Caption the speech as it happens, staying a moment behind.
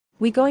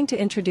we're going to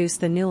introduce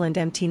the Newland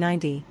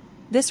MT90.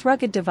 This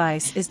rugged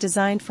device is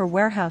designed for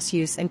warehouse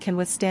use and can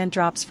withstand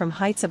drops from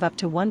heights of up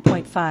to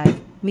 1.5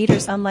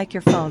 meters, unlike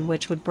your phone,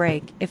 which would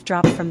break if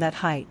dropped from that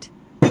height.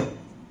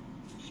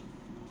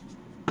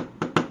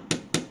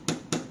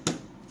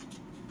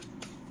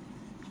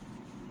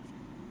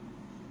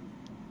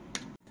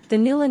 The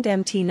Newland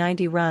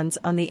MT90 runs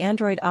on the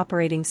Android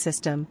operating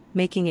system,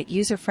 making it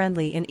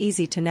user-friendly and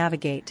easy to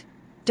navigate.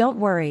 Don't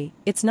worry,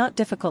 it's not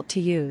difficult to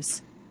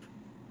use.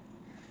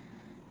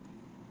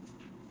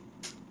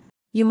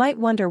 You might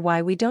wonder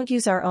why we don't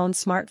use our own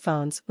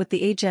smartphones with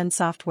the AGen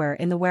software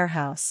in the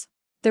warehouse.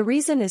 The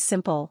reason is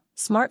simple: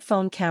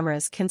 smartphone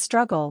cameras can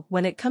struggle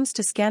when it comes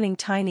to scanning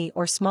tiny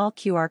or small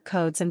QR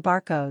codes and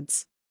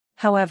barcodes.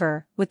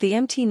 However, with the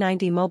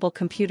MT90 mobile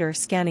computer,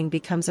 scanning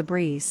becomes a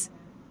breeze.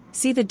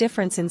 See the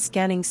difference in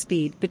scanning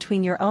speed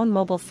between your own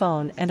mobile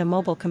phone and a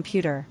mobile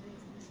computer.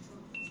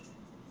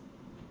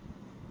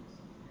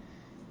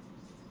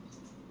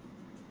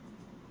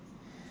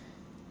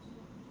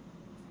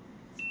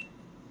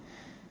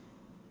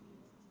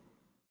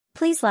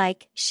 Please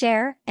like,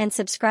 share, and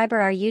subscribe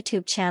our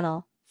YouTube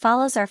channel,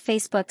 follows our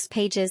Facebook's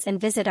pages and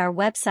visit our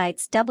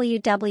websites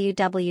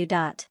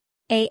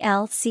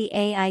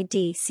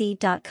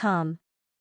www.alcadc.com.